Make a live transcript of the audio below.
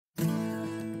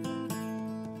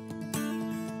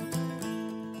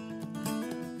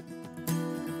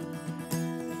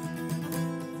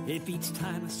If each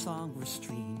time a song were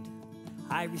streamed,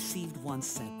 I received 1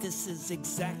 cent, this is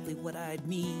exactly what I'd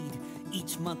need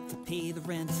each month to pay the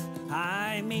rent.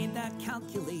 I made that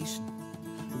calculation.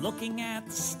 Looking at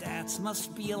the stats,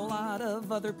 must be a lot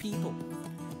of other people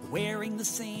wearing the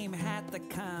same hat. The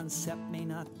concept may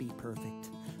not be perfect,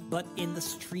 but in the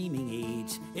streaming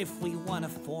age, if we want to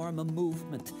form a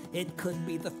movement, it could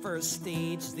be the first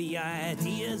stage. The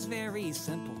idea is very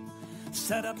simple.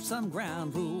 Set up some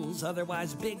ground rules,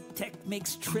 otherwise big tech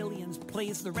makes trillions,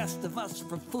 plays the rest of us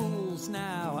for fools.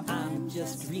 Now I'm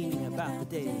just dreaming about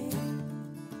the day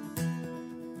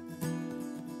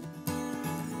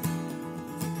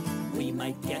we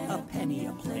might get a penny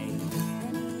a play.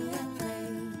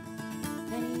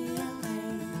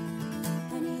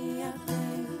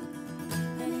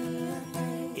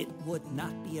 It would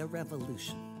not be a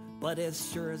revolution, but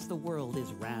as sure as the world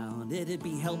is round, it'd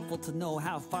be helpful to know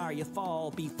how far you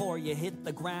fall before you hit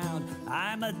the ground.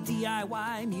 I'm a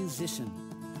DIY musician,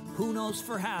 who knows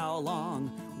for how long.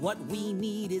 What we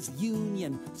need is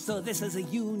union, so this is a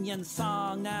union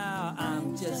song. Now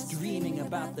I'm just dreaming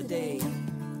about the day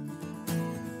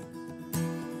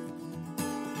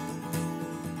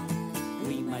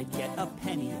we might get a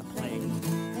penny a play.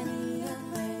 Penny a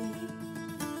play,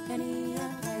 penny a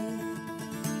play,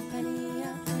 penny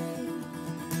a play,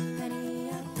 penny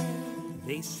a play.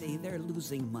 They say they're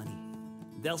losing money,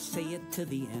 they'll say it to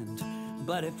the end.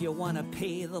 But if you want to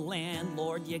pay the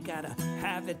landlord, you gotta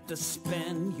have it to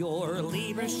spend. Your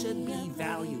labor should be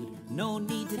valued, no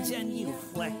need to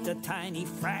genuflect. A tiny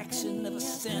fraction of a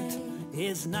cent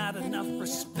is not enough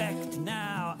respect.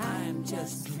 Now I'm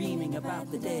just dreaming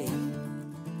about the day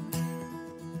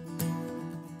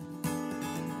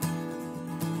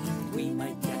we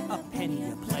might get a penny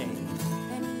a play.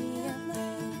 Penny a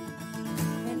play,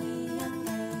 penny a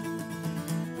play,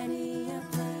 penny a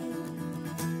play,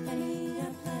 penny a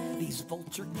play. These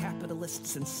vulture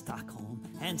capitalists in Stockholm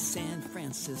and San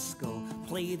Francisco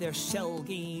play their shell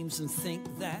games and think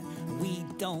that we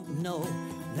don't know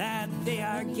that they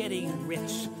are getting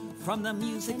rich from the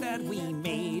music that we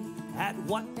made. At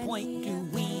what point do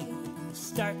we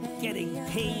start getting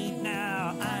paid?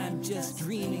 Now I'm just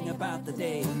dreaming about the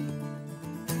day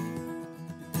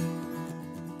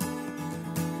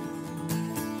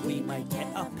we might get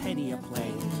a penny a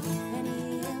play.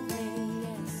 Penny a play,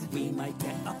 yes. We might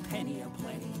get a penny a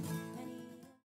play.